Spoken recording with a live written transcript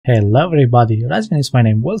Hello everybody, Razvan is my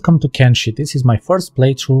name. Welcome to Kenshi. This is my first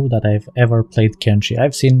playthrough that I've ever played Kenshi.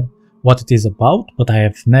 I've seen what it is about, but I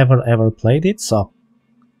have never ever played it, so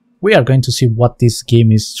we are going to see what this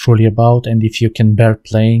game is truly about, and if you can bear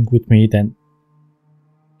playing with me, then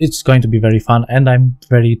it's going to be very fun, and I'm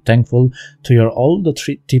very thankful to your all the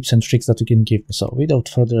tips and tricks that you can give me. So without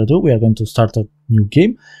further ado, we are going to start a new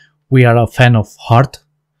game. We are a fan of hard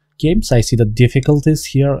games. I see the difficulties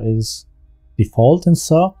here is default and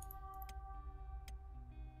so.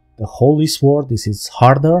 The Holy Sword, this is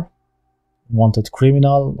harder. Wanted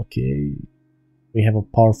criminal, okay. We have a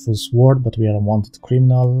powerful sword, but we are a wanted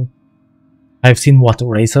criminal. I've seen what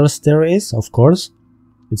racers there is, of course.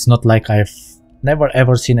 It's not like I've never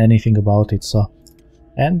ever seen anything about it, so.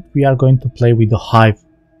 And we are going to play with the Hive.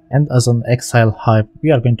 And as an exile Hive,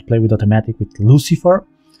 we are going to play with automatic with Lucifer.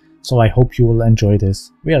 So I hope you will enjoy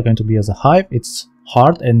this. We are going to be as a Hive. It's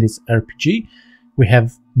hard and it's RPG. We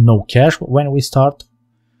have no cash when we start.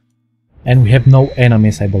 And we have no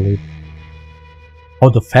enemies, I believe. How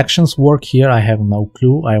the factions work here, I have no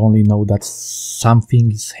clue. I only know that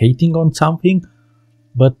something is hating on something.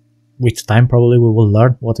 But with time probably we will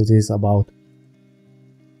learn what it is about.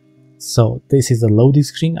 So this is the loading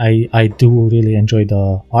screen. I do really enjoy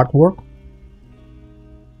the artwork.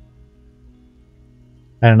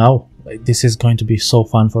 I don't know, this is going to be so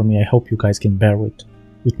fun for me. I hope you guys can bear with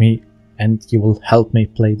me and you will help me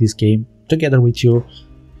play this game together with you,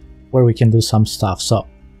 where we can do some stuff. So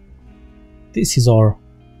this is our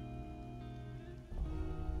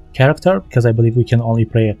character, because I believe we can only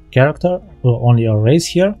play a character, or only a race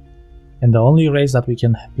here, and the only race that we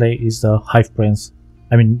can play is the Hive Prince.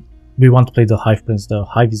 I mean, we want to play the Hive Prince. The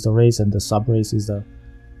Hive is the race and the sub race is the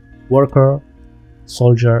worker,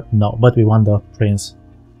 soldier, no, but we want the Prince.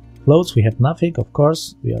 Clothes, we have nothing, of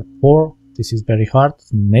course, we are poor, this is very hard.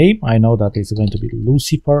 Name, I know that it's going to be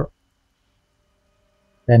Lucifer.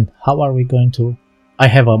 Then how are we going to... I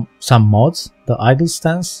have some mods. The idle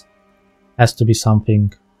stance has to be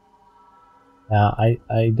something...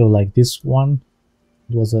 I do like this one.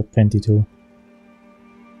 It was a 22.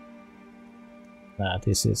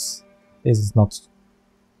 This is not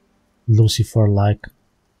Lucifer like.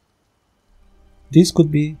 This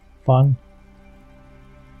could be fun.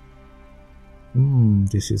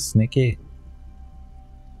 This is sneaky.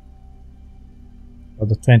 But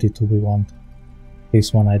the 22 we want.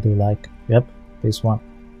 This one I do like. Yep, this one.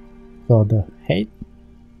 So the height,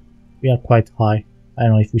 we are quite high. I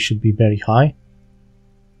don't know if we should be very high.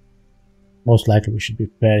 Most likely we should be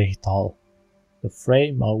very tall. The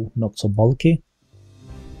frame, oh, not so bulky.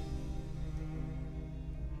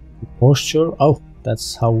 The posture, oh,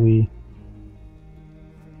 that's how we...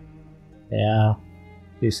 Yeah,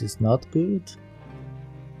 this is not good.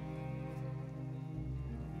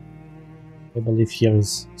 I believe here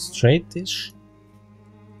is straightish.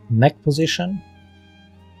 Neck position.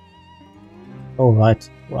 Oh,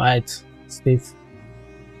 right, stiff.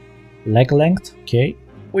 Leg length, okay.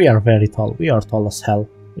 We are very tall, we are tall as hell.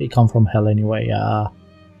 We come from hell anyway.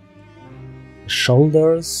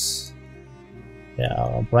 Shoulders.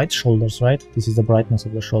 Yeah, bright shoulders, right? This is the brightness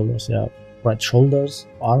of the shoulders, yeah. Bright shoulders,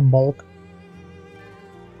 arm bulk.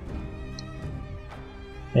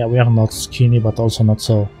 Yeah, we are not skinny, but also not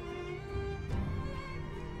so.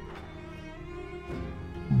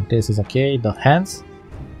 This is okay. The hands.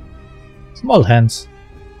 Small hands.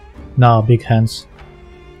 No, big hands.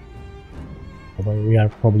 We are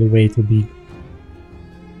probably way too big.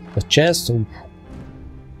 The chest. Oof.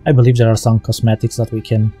 I believe there are some cosmetics that we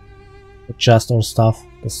can adjust our stuff.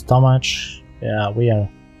 The stomach. Yeah, we are...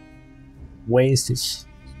 Waist is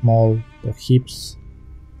small. The hips.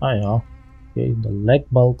 I don't know. Okay, the leg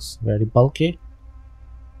bulks. Very bulky.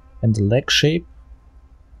 And the leg shape.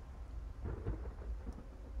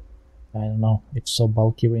 I don't know if so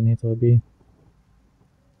bulky we need to be.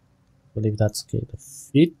 I believe that's okay. The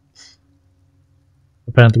feet.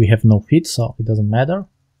 Apparently we have no feet, so it doesn't matter.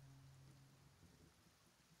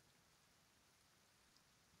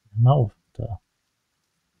 Now,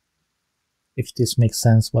 if this makes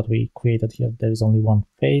sense what we created here, there is only one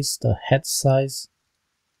face. The head size.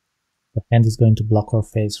 The hand is going to block our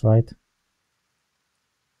face, right?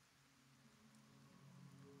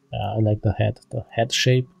 I like the head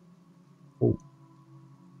shape. Oh,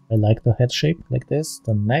 I like the head shape like this.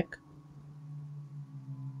 The neck,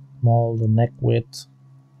 small. The neck width,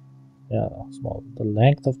 yeah, small. The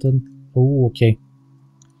length of the... Oh, okay.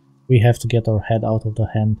 We have to get our head out of the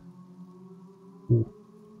hand. Ooh.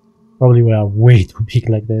 Probably we are way too big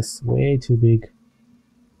like this. Way too big.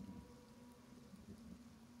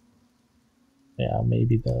 Yeah,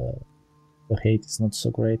 maybe the height is not so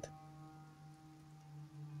great.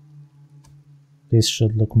 This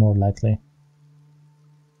should look more likely.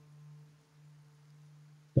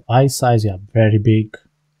 The eye size, yeah, very big.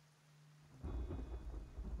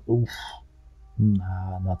 Oof.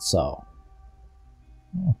 Nah, not so.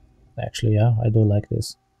 Oh, actually, yeah, I do like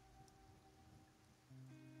this.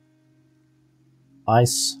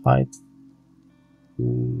 Eyes height.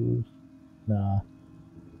 Ooh, nah.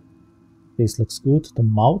 This looks good. The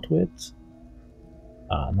mouth width.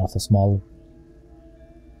 Not a small.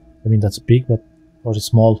 I mean, that's big, but or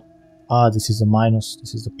small. This is a minus.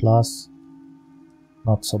 This is the plus.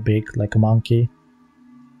 Not so big like a monkey.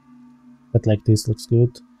 But like this looks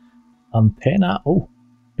good. Antenna. Oh,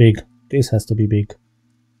 big. This has to be big.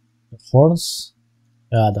 The horns.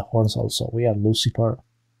 The horns also. We are Lucifer.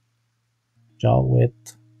 Jaw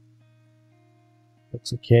width.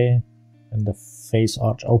 Looks okay. And the face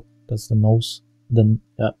arch. Oh, that's the nose. Then,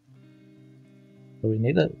 yeah. Do we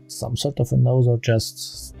need some sort of a nose or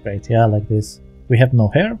just straight? Yeah, like this. We have no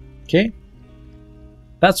hair. Okay.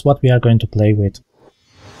 That's what we are going to play with.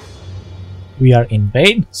 We are in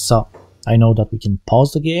vain, so I know that we can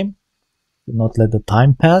pause the game. Do not let the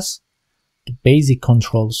time pass. The basic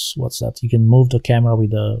controls, what's that? You can move the camera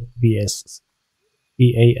with the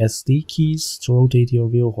VASD keys to rotate your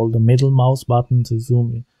view. Hold the middle mouse button to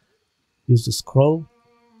zoom in. Use the scroll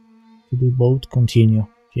to do both. Continue.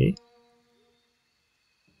 Okay.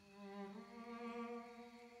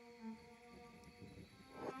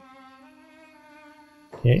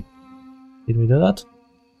 Okay. Did we do that?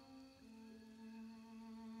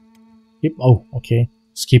 Skip. Oh, okay.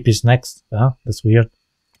 Skip is next. That's weird.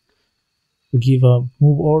 To give a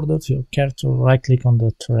move order to your character, right click on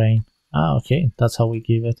the terrain. Okay. That's how we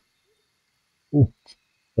give it. Ooh,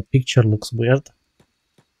 the picture looks weird.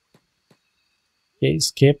 Okay,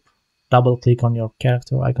 skip. Double click on your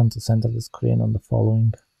character icon to center the screen on the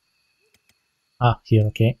following. Here,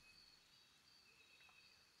 okay.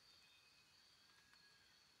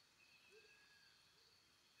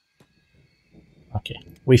 Okay,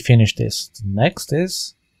 we finished this. The next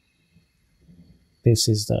is... This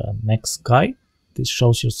is the next guide. This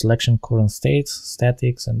shows your selection, current states,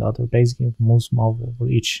 statics, and other basic moves over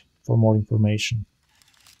each for more information.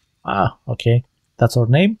 Okay. That's our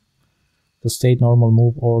name. The state, normal,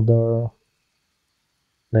 move order,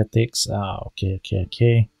 athletics.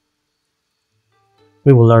 Okay.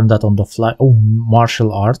 We will learn that on the fly. Oh,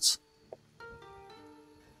 martial arts.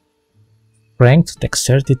 Strength,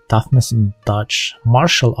 dexterity, toughness, and dodge.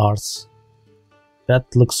 Martial arts.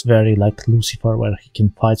 That looks very like Lucifer, where he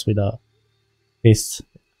can fight with a fist.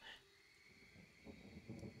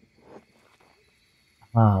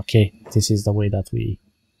 Okay. This is the way that we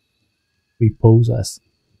pose as.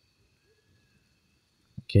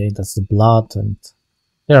 Okay, that's the blood, and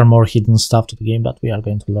there are more hidden stuff to the game that we are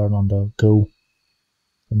going to learn on the go.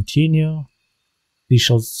 Continue. This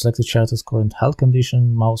shows selected character's current health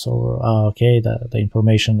condition, mouse over. Okay, the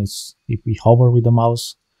information is if we hover with the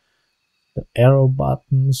mouse. The arrow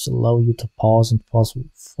buttons allow you to pause and fast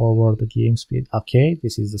forward the game speed. Okay,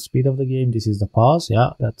 this is the speed of the game, this is the pause.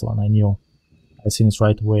 Yeah, that one I knew. I seen it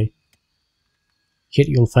right away. Here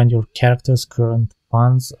you'll find your character's current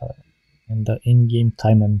funds and the in-game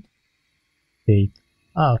time and date.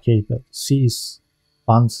 Okay, the C is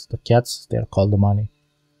funds, the cats, they are called the money.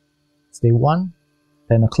 It's day 1,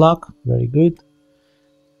 10 o'clock, very good.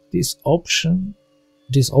 This opens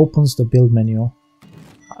the build menu.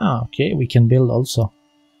 Okay, we can build also.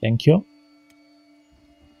 Thank you.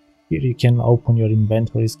 Here you can open your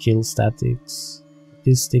inventory, skill, statistics,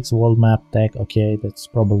 world map, deck. Okay, that's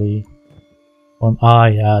probably on.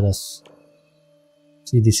 Yeah, that's.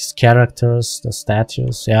 See, this is characters, the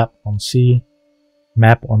status. Yeah, on C.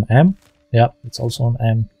 Map on M. Yeah, it's also on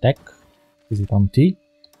M. Deck. Is it on T?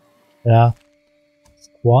 Yeah.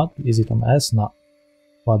 Squad. Is it on S? No.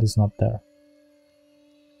 Squad is not there.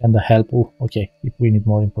 And the help. Oh, okay. If we need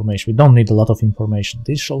more information, we don't need a lot of information.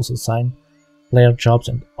 This shows assign player jobs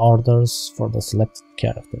and orders for the selected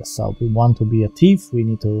characters. So we want to be a thief. We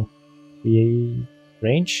need to be a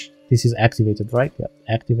range. This is activated, right? Yeah.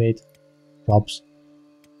 Activate jobs.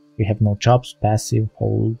 We have no jobs. Passive,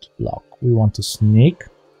 hold, block. We want to sneak.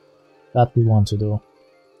 That we want to do.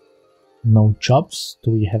 No jobs. Do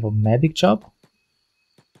we have a medic job?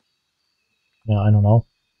 Yeah, I don't know.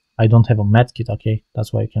 I don't have a medkit, okay,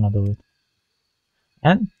 that's why I cannot do it.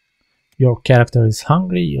 And your character is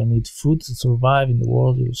hungry, you need food to survive in the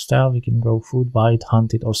world, you starve, you can grow food, buy it,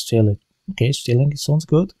 hunt it, or steal it. Okay, stealing sounds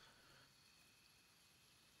good.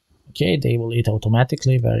 Okay, they will eat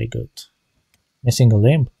automatically, very good. Missing a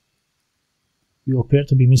limb. You appear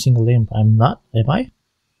to be missing a limb. I'm not, am I?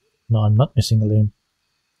 No, I'm not missing a limb.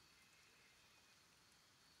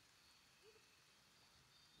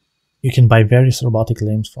 You can buy various robotic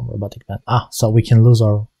limbs from robotic man. Ah, so we can lose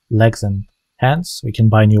our legs and hands. We can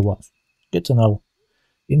buy new ones. Good to know.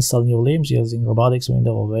 Install new limbs using robotics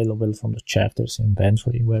window available from the chapter's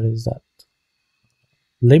inventory. Where is that?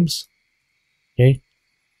 Limbs. Okay.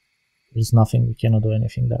 There's nothing. We cannot do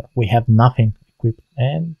anything there. We have nothing equipped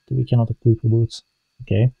and we cannot equip boots.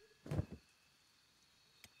 Okay.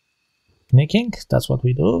 Sneaking. That's what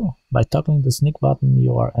we do. By tackling the sneak button,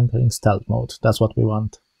 you are entering stealth mode. That's what we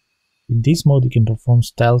want. In this mode, you can perform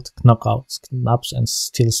stealth, knockouts, knaps, and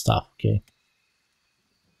steal stuff. Okay.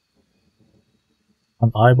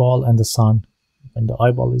 An eyeball and the sun. When the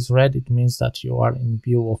eyeball is red, it means that you are in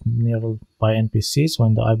view of nearby NPCs.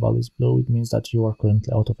 When the eyeball is blue, it means that you are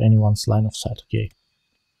currently out of anyone's line of sight. Okay.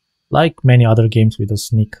 Like many other games with a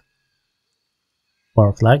sneak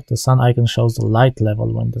perk, like the sun icon shows the light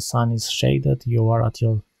level. When the sun is shaded, you are at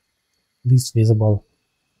your least visible.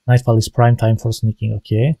 Nightfall is prime time for sneaking.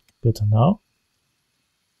 Okay, good to know.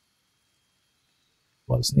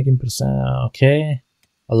 Well, sneaking percent. Okay,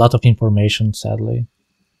 a lot of information, sadly.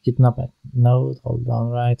 Kidnap a node, hold down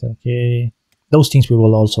right. Okay, those things we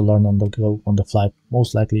will also learn on the go, on the flight.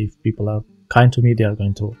 Most likely, if people are kind to me, they are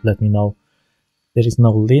going to let me know. There is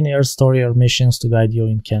no linear story or missions to guide you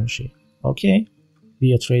in Kenshi. Okay,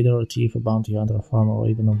 be a trader, a thief, a bounty hunter, a farmer, or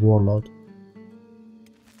even a warlord.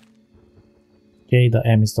 Okay, the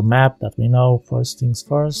M is the map that we know. First things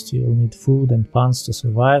first, you'll need food and funds to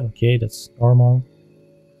survive. Okay, that's normal.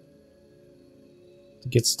 To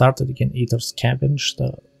get started, you can either scavenge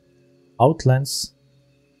the outlands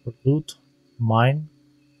for loot, mine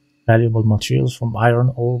valuable materials from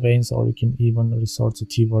iron ore veins, or you can even resort to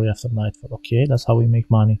thievery after nightfall. Okay, that's how we make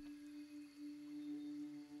money.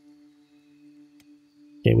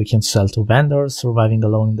 Okay, we can sell to vendors. Surviving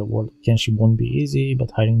alone in the world of Kenshi won't be easy,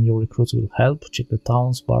 but hiring new recruits will help. Check the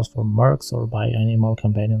towns, bars for mercs, or buy animal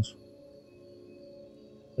companions.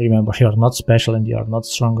 Remember, you are not special and you are not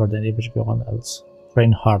stronger than everyone else.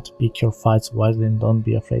 Train hard, pick your fights wisely, and don't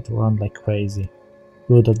be afraid to run like crazy.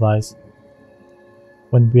 Good advice.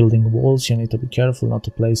 When building walls, you need to be careful not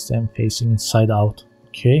to place them facing inside out.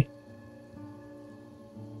 Okay.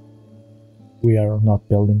 We are not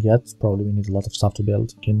building yet. Probably we need a lot of stuff to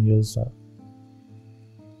build. We can use...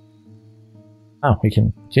 we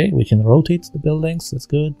can... Okay, we can rotate the buildings. That's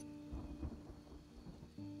good.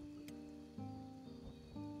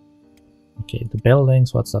 Okay, the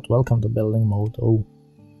buildings. What's that? Welcome to building mode. Oh.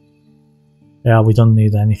 Yeah, we don't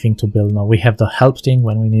need anything to build now. We have the help thing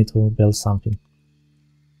when we need to build something.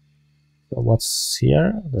 So what's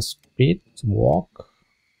here? The speed, walk.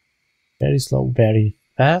 Very slow, very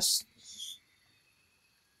fast.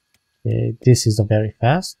 Okay, this is a very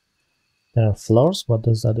fast. There are floors. What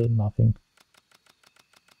does that do? Nothing.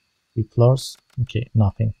 3 floors. Okay,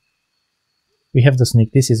 nothing. We have the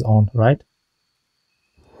sneak. This is on, right?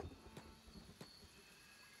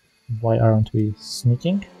 Why aren't we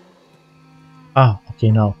sneaking? Ah, okay,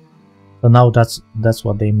 now. So now that's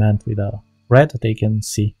what they meant with a red. They can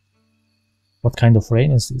see. What kind of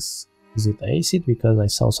rain is this? Is it acid? Because I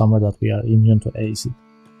saw somewhere that we are immune to acid.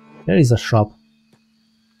 There is a shop.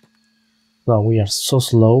 So we are so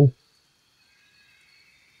slow.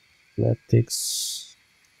 Athletics.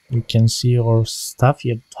 We can see our stuff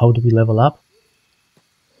yet. How do we level up?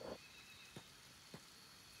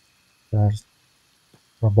 There's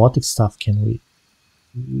robotic stuff. Can we?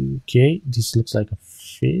 Okay, this looks like a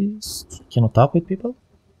fist. Cannot talk with people.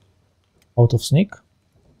 Out of sneak.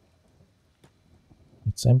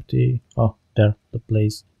 It's empty. Oh, there, the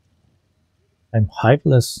place. I'm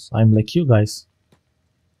hiveless. I'm like you guys.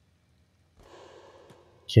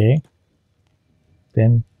 Okay.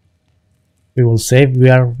 Then we will save. We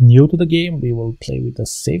are new to the game. We will play with the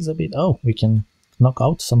saves a bit. Oh, we can knock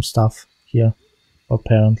out some stuff here,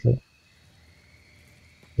 apparently.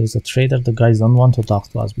 There's a trader. The guys don't want to talk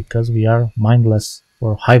to us because we are mindless.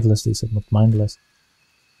 Or hiveless, they said, not mindless.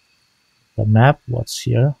 The map, what's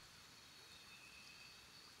here?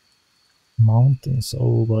 Mountains.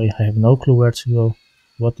 Oh boy, I have no clue where to go.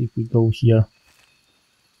 What if we go here?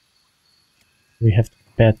 We have to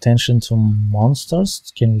pay attention to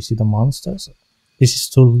monsters. Can we see the monsters? This is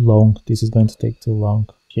too long. This is going to take too long.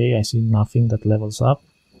 Okay, I see nothing that levels up.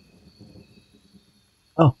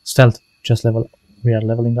 Oh, stealth. Just level. We are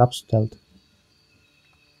leveling up stealth.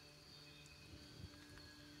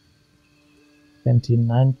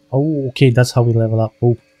 29. Oh, okay, that's how we level up.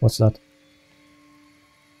 Oh, what's that?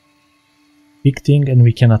 Big thing, and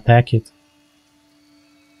we can attack it.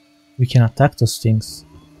 We can attack those things.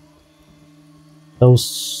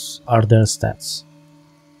 Those are their stats.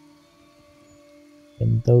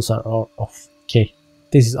 And those are all off. Okay,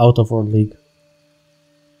 this is out of our league.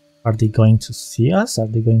 Are they going to see us? Are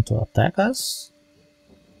they going to attack us?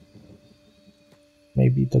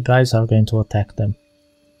 Maybe the guys are going to attack them.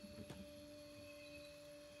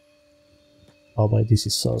 Oh boy, this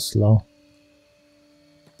is so slow.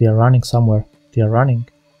 They are running somewhere. They are running.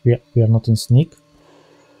 We are not in sneak.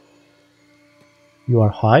 You are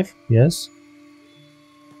Hive, yes.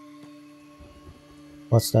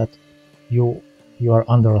 What's that? You are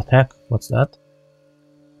under attack. What's that?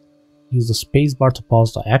 Use the spacebar to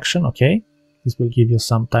pause the action, okay. This will give you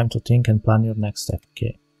some time to think and plan your next step,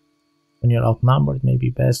 okay. When you're outnumbered, it may be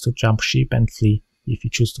best to jump ship and flee. If you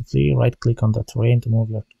choose to flee, right-click on the terrain to move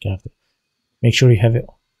your character. Make sure you have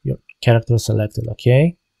your character selected,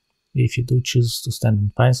 okay. If you do choose to stand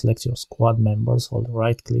and fight, select your squad members, hold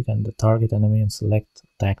right-click on the target enemy and select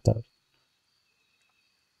attack target.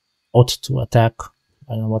 Ought to attack,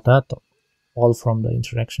 I don't know what that, all from the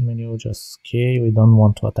interaction menu, just okay, we don't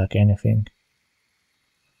want to attack anything.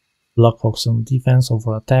 Block focus on defense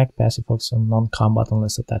over attack, passive focus on non-combat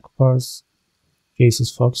unless attack first.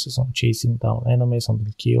 Faces focuses on chasing down enemies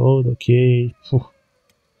until killed, okay. Whew.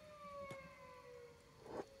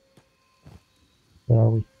 Where are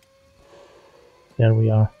we? There we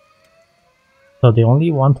are. So they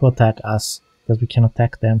only want to attack us, because we can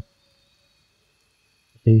attack them.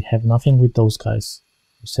 They have nothing with those guys.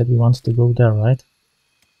 We said we wanted to go there, right?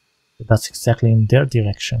 But that's exactly in their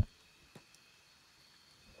direction.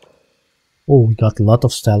 Oh, we got a lot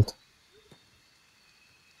of stealth.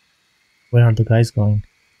 Where are the guys going?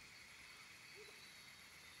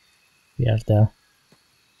 They are there.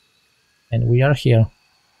 And we are here.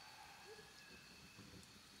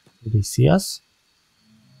 Do they see us?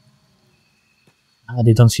 Ah,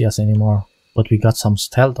 they don't see us anymore. But we got some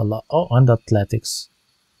stealth a lot. Oh, and athletics.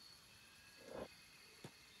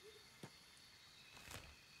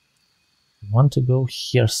 We want to go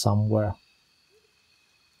here somewhere.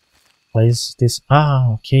 Why is this?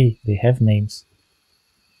 Ah, okay, they have names.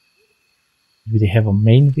 Do they have a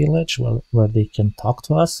main village where they can talk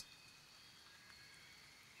to us?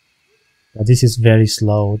 But this is very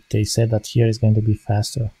slow. They said that here is going to be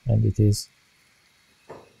faster, and it is.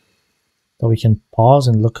 So we can pause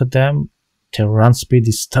and look at them. Their run speed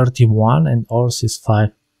is 31 and ours is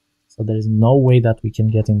 5. So there is no way that we can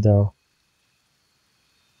get in there.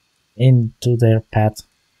 Into their path.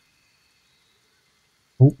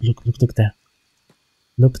 Oh, look there.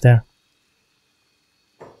 Look there.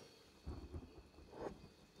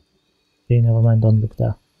 Okay, never mind, don't look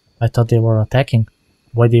there. I thought they were attacking.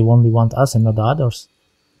 Why they only want us and not the others?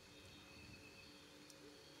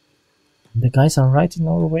 The guys are right in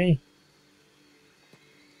our way.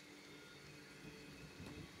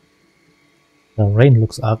 The rain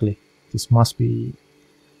looks ugly. This must be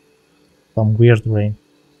some weird rain.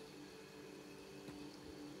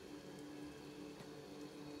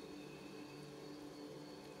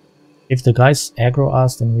 If the guys aggro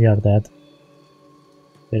us, then we are dead.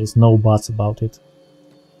 There is no buts about it.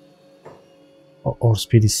 Our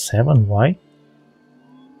speed is 7, why?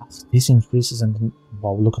 This increases and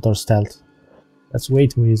wow, look at our stealth. That's way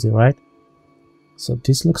too easy, right? So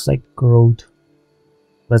this looks like road.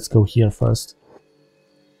 Let's go here first.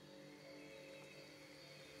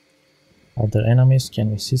 Are there enemies?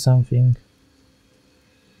 Can we see something?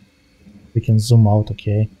 We can zoom out,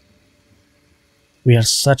 okay. We are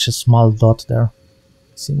such a small dot there.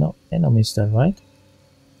 See no enemies there, right?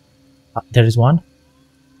 There is one.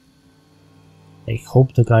 I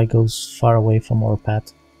hope the guy goes far away from our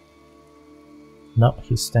path. No,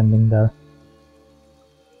 he's standing there.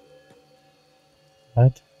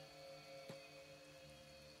 Right?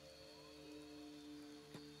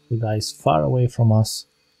 The guy is far away from us.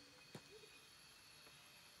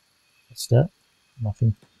 What's there?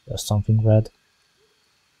 Nothing. There's something red.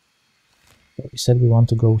 We said we want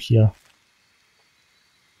to go here.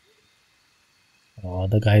 Oh,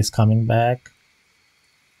 the guy is coming back.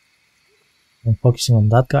 I'm focusing on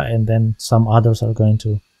that guy, and then some others are going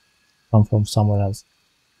to come from somewhere else.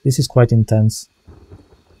 This is quite intense.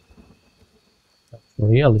 For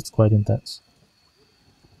real, it's quite intense.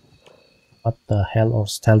 What the hell, our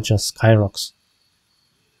stealth just skyrockets.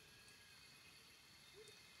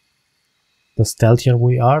 The stealthier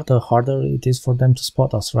we are, the harder it is for them to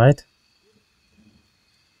spot us, right?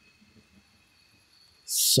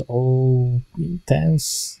 So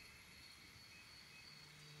intense.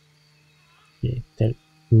 Okay, the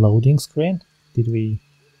loading screen. Did we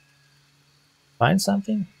find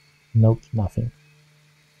something? Nope, nothing.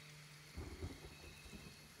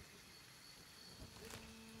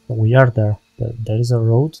 But we are there. There is a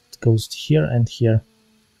road that goes here and here.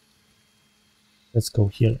 Let's go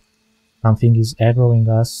here. Something is aggroing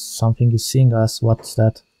us. Something is seeing us. What's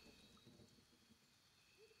that?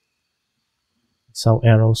 Saw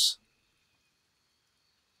arrows.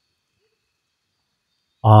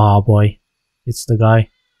 Ah, boy. It's the guy.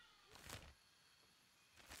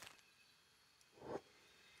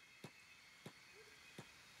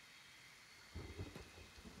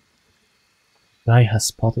 Guy has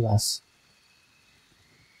spotted us.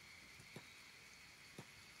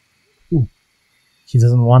 Ooh. He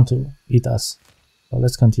doesn't want to eat us. So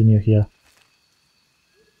let's continue here.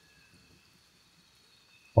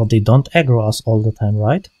 Or they don't aggro us all the time,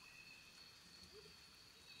 right?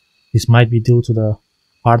 This might be due to the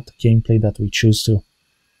hard gameplay that we choose to.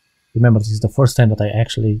 Remember, this is the first time that I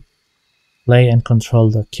actually play and control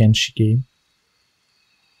the Kenshi game.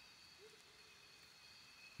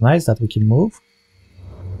 Nice that we can move.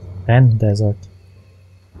 And desert.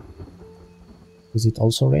 Is it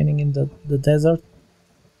also raining in the desert?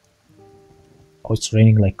 Oh, it's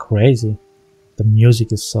raining like crazy. The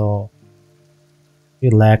music is so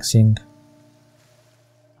relaxing.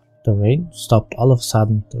 The rain stopped. All of a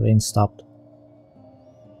sudden, the rain stopped.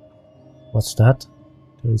 What's that?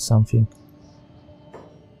 There is something.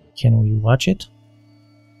 Can we watch it?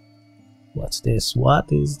 What's this?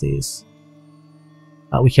 What is this?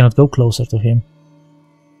 We cannot go closer to him.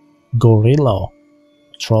 Gorilla.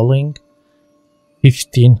 Trolling.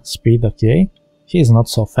 15 speed, okay. He is not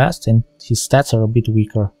so fast and his stats are a bit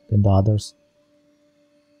weaker than the others.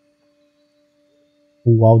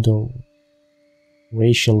 Wow, the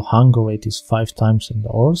racial hunger rate is 5 times in the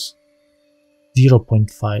ores.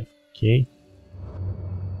 0.5, okay.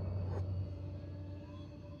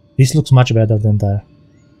 This looks much better than there.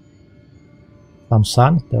 Some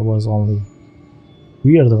sun, there was only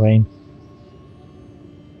weird rain.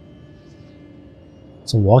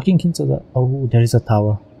 So walking into the... oh, there is a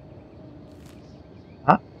tower.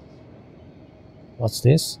 Huh? What's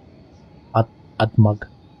this? Admug.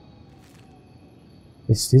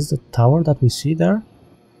 Is this the tower that we see there?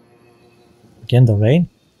 Again the rain?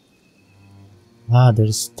 Ah,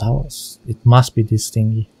 there's towers. It must be this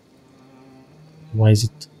thingy. Why is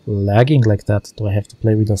it lagging like that? Do I have to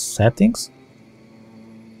play with the settings?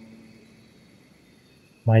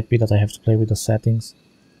 Might be that I have to play with the settings.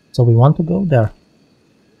 So we want to go there.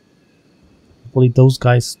 Hopefully those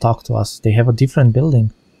guys talk to us. They have a different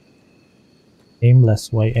building.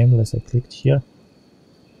 Aimless. Why aimless? I clicked here.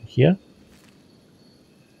 Here.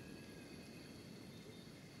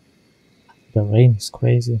 The rain is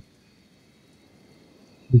crazy.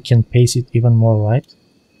 We can pace it even more, right?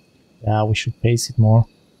 Yeah, we should pace it more.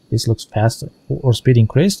 This looks faster. Our speed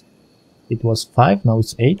increased. It was 5, now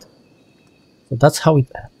it's 8. So that's how it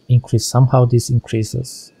increased. Somehow this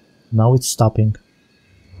increases. Now it's stopping.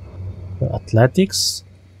 The athletics.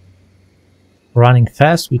 Running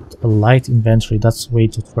fast with a light inventory. That's a way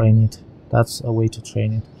to train it. That's a way to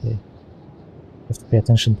train it. Okay. Have to pay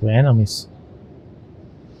attention to enemies.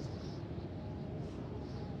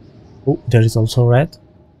 Oh, there is also red.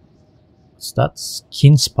 What's that?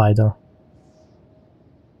 Skin spider.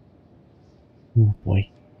 Oh boy.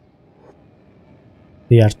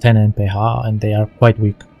 They are 10 NPH and they are quite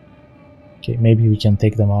weak. Okay, maybe we can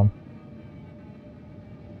take them on.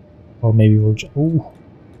 Or maybe we'll just... oh,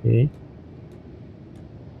 okay.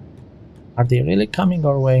 Are they really coming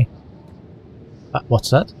our way? What's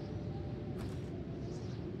that?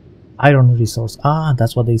 Iron resource. Ah,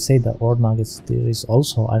 that's what they say, the ore nuggets. There is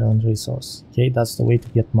also iron resource. Okay, that's the way to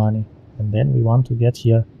get money. And then we want to get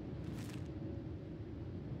here.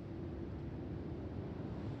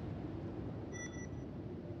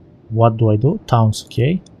 What do I do? Towns,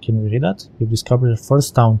 okay. Can we read that? You've discovered the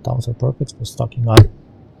first town. Towns are perfect for stocking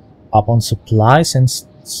up on supplies and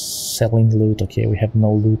selling loot. Okay, we have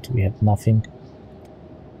no loot. We have nothing.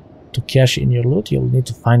 To cash in your loot, you'll need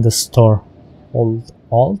to find the store. Hold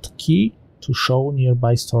Alt key to show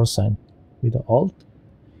nearby store sign. With the Alt.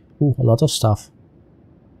 Ooh, a lot of stuff.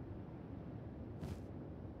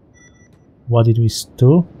 What did we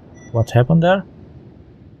do? What happened there?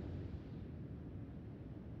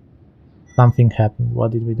 Something happened.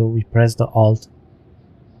 What did we do? We pressed the Alt.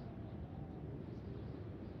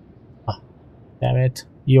 Ah, damn it.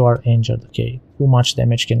 You are injured. Okay. Too much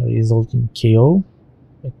damage can result in KO.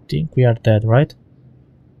 I think we are dead, right?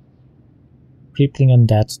 Crippling and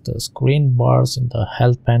death. The screen bars in the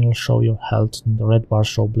health panel show your health, and the red bars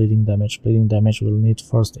show bleeding damage. Bleeding damage will need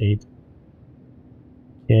first aid.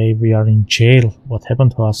 Okay, we are in jail. What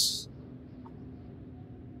happened to us?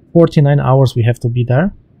 49 hours we have to be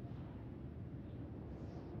there.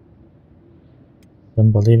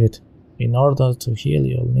 Don't believe it. In order to heal,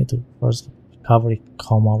 you'll need to first recovery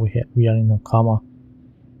coma. We are in a coma.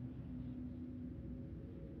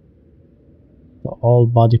 So all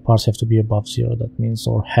body parts have to be above 0. That means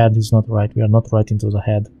our head is not right. We are not right into the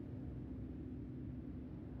head.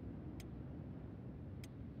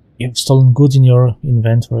 You have stolen goods in your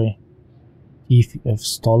inventory. If you have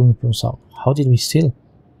stolen from some... How did we steal?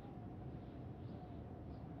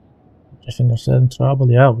 I think ourselves in trouble.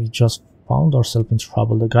 Yeah, we just found ourselves in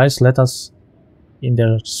trouble. The guys let us in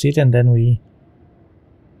their seat and then we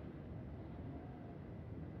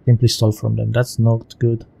simply stole from them. That's not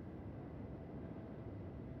good.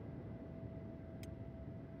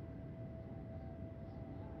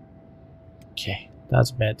 Okay,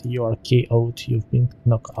 that's bad. You are KO'd. You've been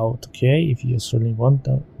knocked out. Okay, if you certainly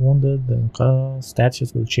wounded, the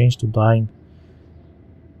status will change to dying.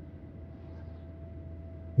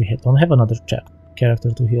 We don't have another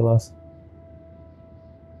character to heal us.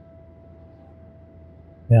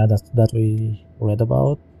 Yeah, that's that we read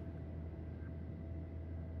about.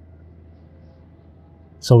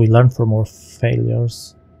 So we learn from our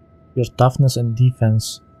failures. Your toughness and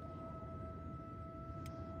defense.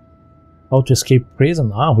 How to escape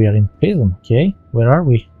prison? Ah, we are in prison. Okay, where are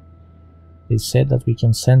we? They said that we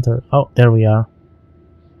can center. Oh, there we are.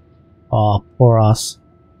 Ah, poor us.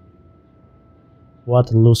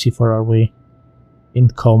 What Lucifer are we? In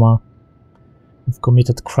coma. You've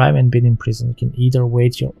committed crime and been in prison. You can either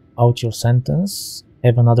wait out your sentence,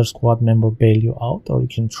 have another squad member bail you out, or you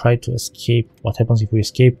can try to escape. What happens if we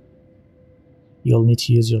escape? You'll need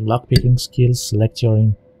to use your lockpicking skills. Select your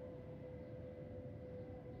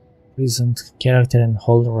imprisoned character and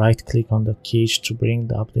hold right click on the cage to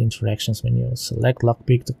bring up the interactions menu. Select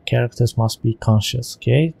lockpick. The characters must be conscious.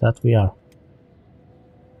 Okay, that we are.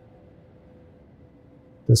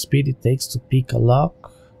 The speed it takes to pick a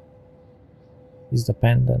lock is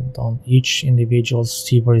dependent on each individual's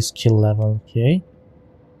thievery skill level. Okay.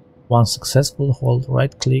 Once successful, hold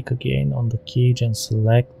right click again on the cage and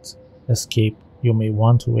select escape. You may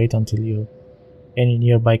want to wait until any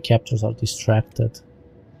nearby captors are distracted.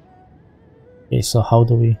 Okay, so how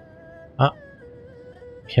do we...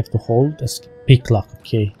 we have to hold escape. Pick lock.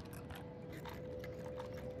 Okay.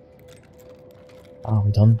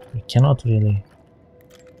 We cannot really...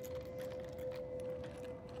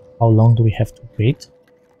 How long do we have to wait?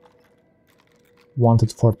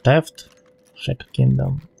 Wanted for theft. Check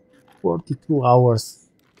kingdom. 42 hours.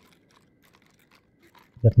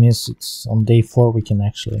 That means it's on day 4 we can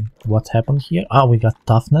actually... What happened here? We got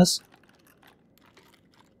toughness.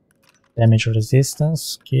 Damage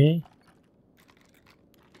resistance. Okay.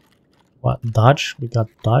 What? Dodge. We got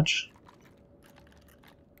dodge.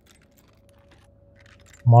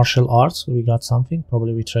 Martial arts. We got something.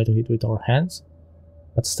 Probably we try to hit with our hands.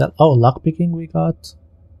 But still... Oh, lockpicking we got.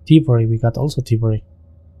 Thievery. We got also thievery.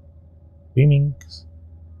 Swimming.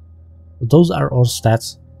 Those are our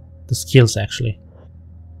stats. The skills actually.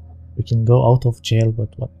 We can go out of jail, but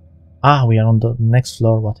what? We are on the next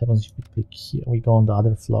floor. What happens if we click here? We go on the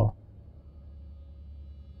other floor.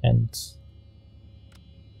 And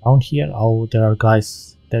down here, there are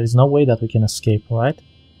guys. There is no way that we can escape, right?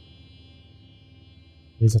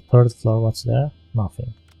 There's a third floor. What's there?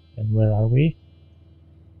 Nothing. And where are we?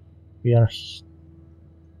 We are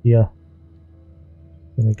here.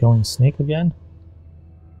 Can we go and sneak again?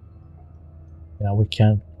 Yeah, we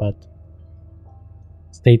can, but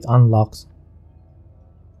state unlocked.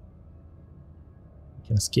 We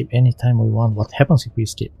can escape anytime we want. What happens if we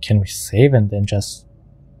escape? Can we save and then just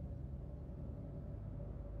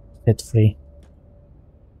set free?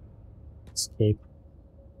 Escape.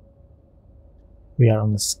 We are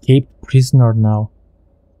an escaped prisoner now.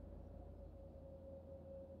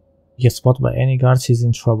 Get spotted by any guards, he's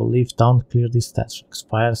in trouble. Leave town, clear this stage.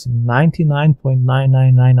 Expires in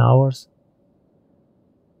 99.999 hours.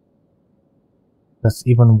 That's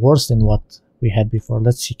even worse than what we had before.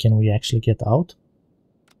 Let's see, can we actually get out?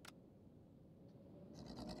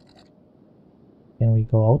 Can we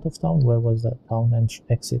go out of town? Where was that town and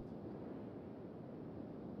exit?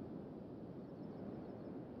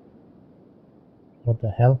 What the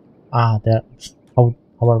hell? There. How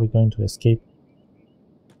are we going to escape?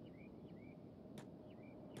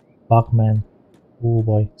 Bugman. Oh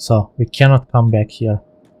boy. So, we cannot come back here.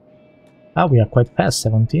 We are quite fast.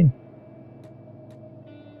 17.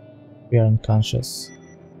 We are unconscious.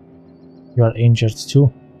 You are injured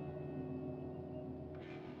too.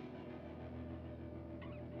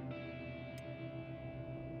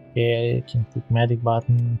 Okay, I can click medic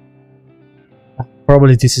button.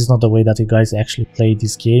 Probably this is not the way that you guys actually play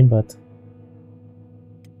this game, but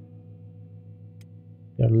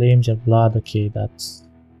your limbs, your blood, okay, that's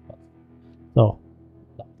so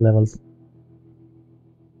level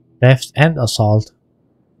theft and assault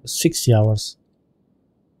 60 hours.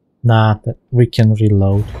 Nah, we can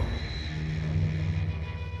reload.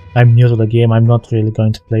 I'm new to the game, I'm not really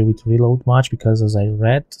going to play with reload much, because as I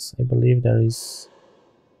read, I believe there is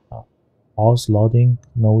pause, loading,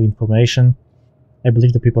 no information. I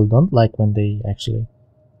believe the people don't like when they actually...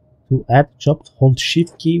 To add job, hold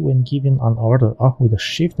shift key when given an order. Oh, with a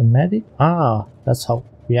shift and medic? Ah, that's how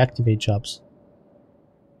we activate jobs.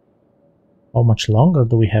 How much longer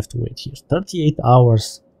do we have to wait here? 38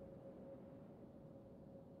 hours.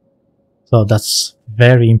 So that's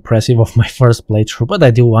very impressive of my first playthrough, but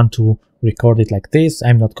I do want to record it like this.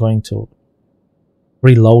 I'm not going to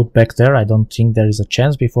reload back there. I don't think there is a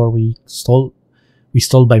chance before we stole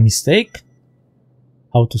by mistake.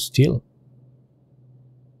 How to steal?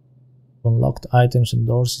 Unlocked items and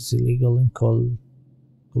doors is illegal and could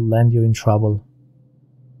land you in trouble.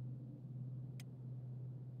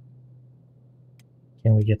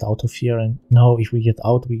 Can we get out of here? And no, if we get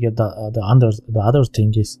out, we get the other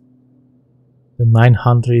thing is the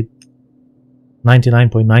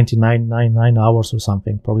 999.9999 hours or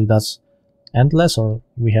something. Probably that's endless, or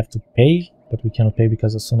we have to pay, but we cannot pay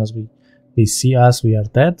because as soon as they see us, we are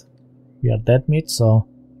dead. We are dead meat, so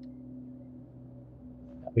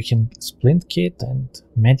we can splint kit and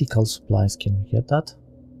medical supplies. Can we get that?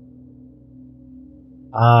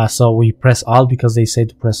 Ah, so we press Alt because they said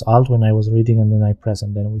to press Alt when I was reading, and then I press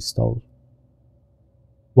and then we stole.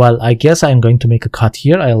 Well, I guess I'm going to make a cut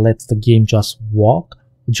here. I'll let the game just walk,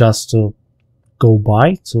 just to go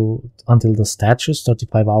by until the statues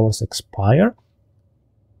 35 hours expire.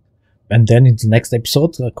 And then in the next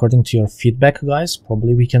episode, according to your feedback, guys,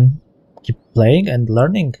 probably we can keep playing and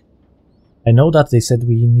learning. I know that they said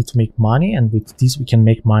we need to make money, and with this we can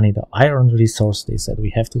make money. The iron resource, they said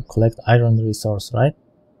we have to collect iron resource, right?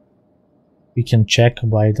 We can check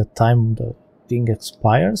by the time the thing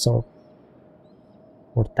expires, or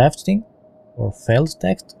thefting, or failed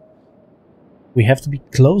theft. We have to be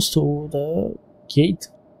close to the gate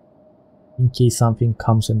in case something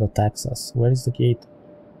comes and attacks us. Where is the gate?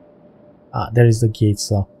 Ah, there is the gate.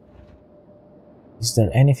 So is there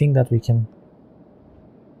anything that we can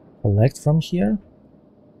collect from here?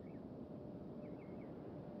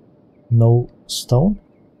 No stone,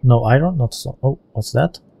 no iron, not stone. Oh, what's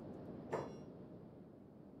that?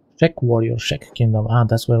 Check warrior, check kingdom. Ah,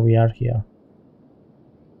 that's where we are here.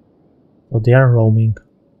 So they are roaming.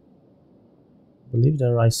 I believe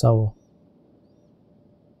there I saw.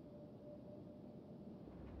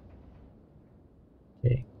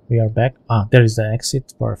 Okay, we are back. Ah, there is the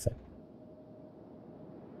exit. Perfect.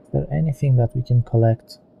 Is there anything that we can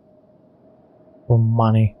collect for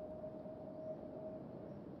money?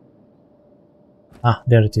 Ah,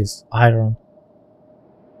 there it is. Iron.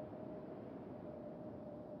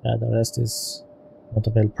 Yeah, the rest is not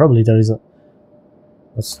available. Probably there is a...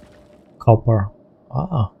 What's copper?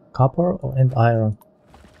 Ah, copper and iron.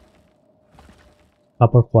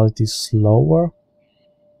 Copper quality is slower.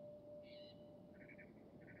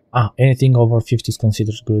 Ah, anything over 50 is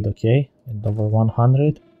considered good, okay. And over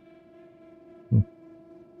 100.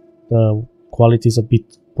 The quality is a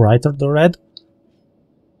bit brighter, the red.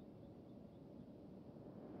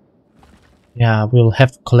 Yeah, we'll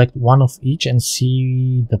have to collect one of each and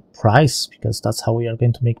see the price, because that's how we are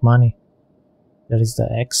going to make money. There is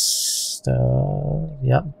the X,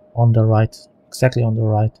 yeah, on the right, exactly on the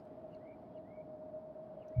right.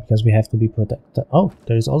 Because we have to be protected. Oh,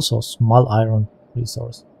 there is also a small iron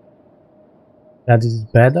resource. That is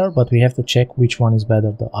better, but we have to check which one is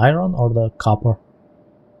better, the iron or the copper.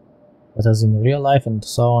 But as in real life and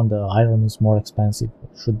so on, the iron is more expensive,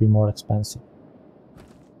 should be more expensive.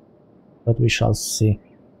 But we shall see.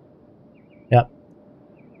 Yeah.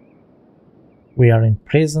 We are in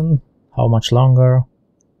prison. How much longer?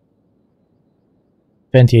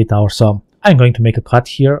 28 hours. So I'm going to make a cut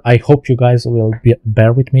here. I hope you guys will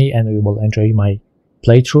bear with me and you will enjoy my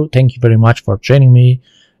playthrough. Thank you very much for joining me,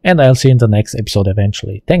 and I'll see you in the next episode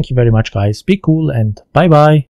eventually. Thank you very much, guys. Be cool and bye bye.